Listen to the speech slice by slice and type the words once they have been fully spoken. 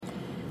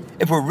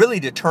If we're really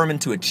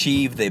determined to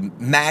achieve the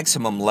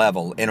maximum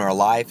level in our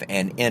life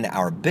and in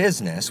our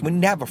business, we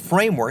need to have a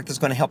framework that's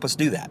going to help us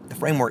do that. The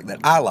framework that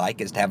I like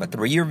is to have a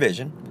 3-year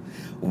vision,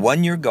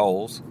 1-year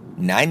goals,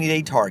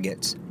 90-day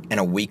targets, and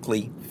a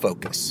weekly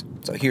focus.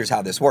 So here's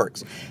how this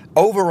works.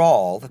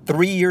 Overall,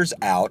 3 years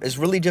out is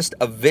really just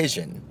a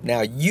vision.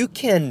 Now, you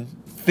can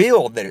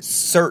feel that it's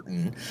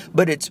certain,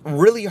 but it's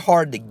really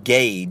hard to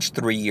gauge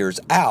 3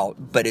 years out.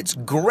 But it's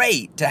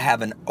great to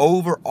have an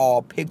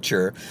overall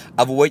picture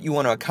of what you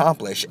want to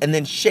accomplish and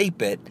then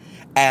shape it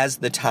as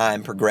the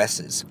time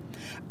progresses.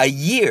 A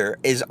year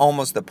is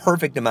almost the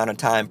perfect amount of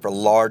time for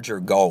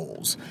larger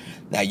goals.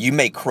 Now, you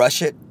may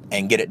crush it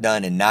and get it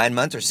done in 9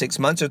 months or 6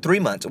 months or 3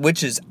 months,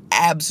 which is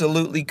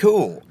absolutely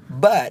cool.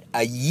 But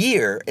a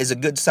year is a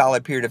good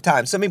solid period of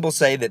time. Some people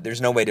say that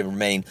there's no way to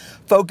remain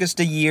focused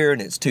a year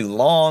and it's too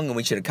long and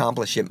we should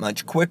accomplish it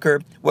much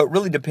quicker. Well, it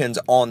really depends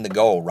on the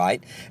goal,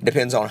 right? It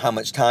depends on how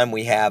much time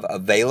we have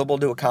available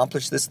to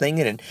accomplish this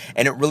thing. And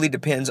it really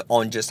depends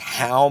on just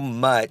how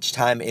much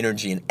time,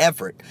 energy, and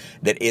effort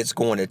that it's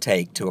going to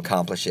take to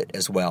accomplish it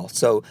as well.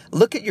 So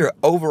look at your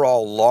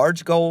overall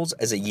large goals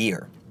as a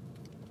year.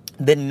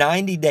 The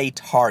 90-day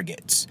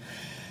targets.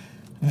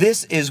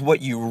 This is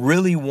what you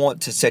really want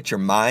to set your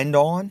mind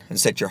on and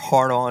set your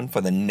heart on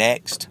for the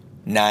next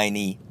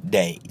 90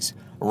 days.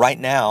 Right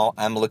now,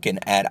 I'm looking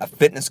at a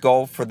fitness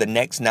goal for the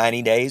next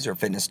 90 days, or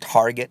fitness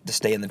target to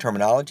stay in the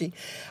terminology.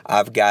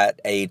 I've got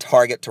a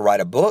target to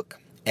write a book,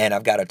 and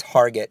I've got a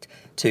target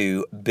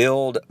to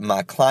build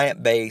my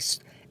client base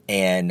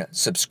and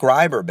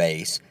subscriber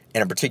base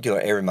in a particular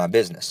area of my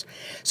business.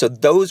 So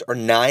those are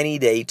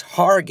 90-day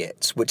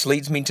targets, which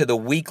leads me to the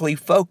weekly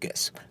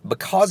focus.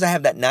 Because I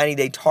have that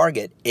 90-day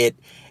target, it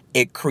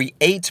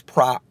creates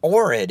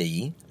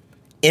priority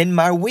in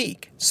my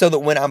week so that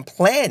when I'm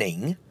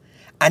planning,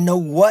 I know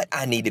what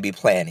I need to be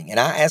planning. And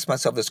I ask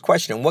myself this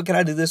question: what can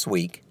I do this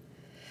week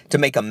to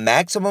make a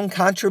maximum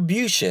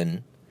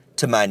contribution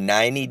to my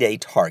 90-day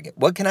target?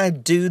 What can I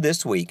do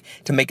this week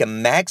to make a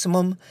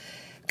maximum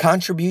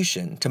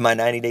contribution to my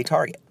 90-day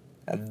target?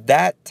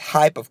 That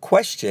type of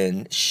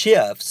question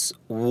shifts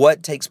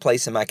what takes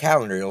place in my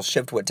calendar. It'll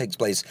shift what takes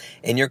place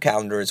in your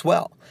calendar as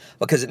well,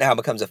 because it now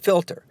becomes a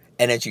filter.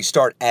 And as you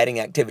start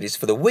adding activities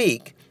for the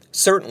week,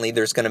 certainly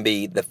there's going to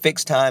be the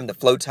fixed time, the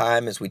flow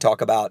time, as we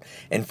talk about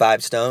in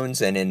 5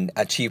 Stones and in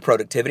Achieve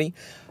Productivity.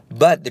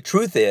 But the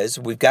truth is,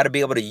 we've got to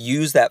be able to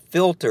use that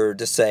filter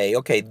to say,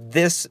 okay,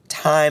 this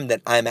time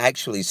that I'm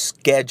actually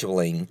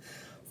scheduling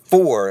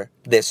for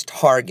this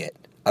target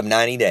of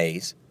 90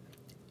 days,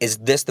 is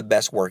this the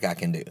best work I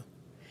can do?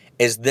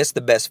 Is this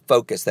the best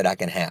focus that I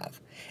can have?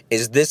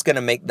 Is this going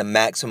to make the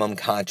maximum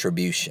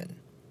contribution?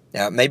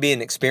 Now, it may be an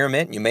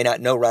experiment. You may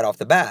not know right off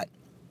the bat,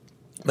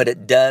 but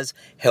it does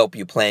help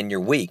you plan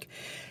your week.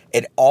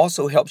 It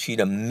also helps you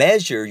to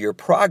measure your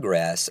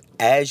progress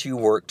as you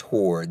work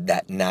toward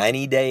that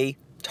 90-day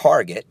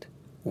target,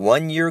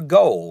 1-year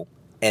goal,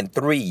 and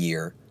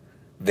 3-year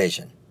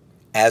vision.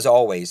 As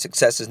always,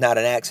 success is not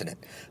an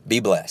accident.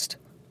 Be blessed.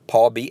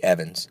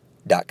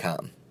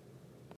 PaulBEvans.com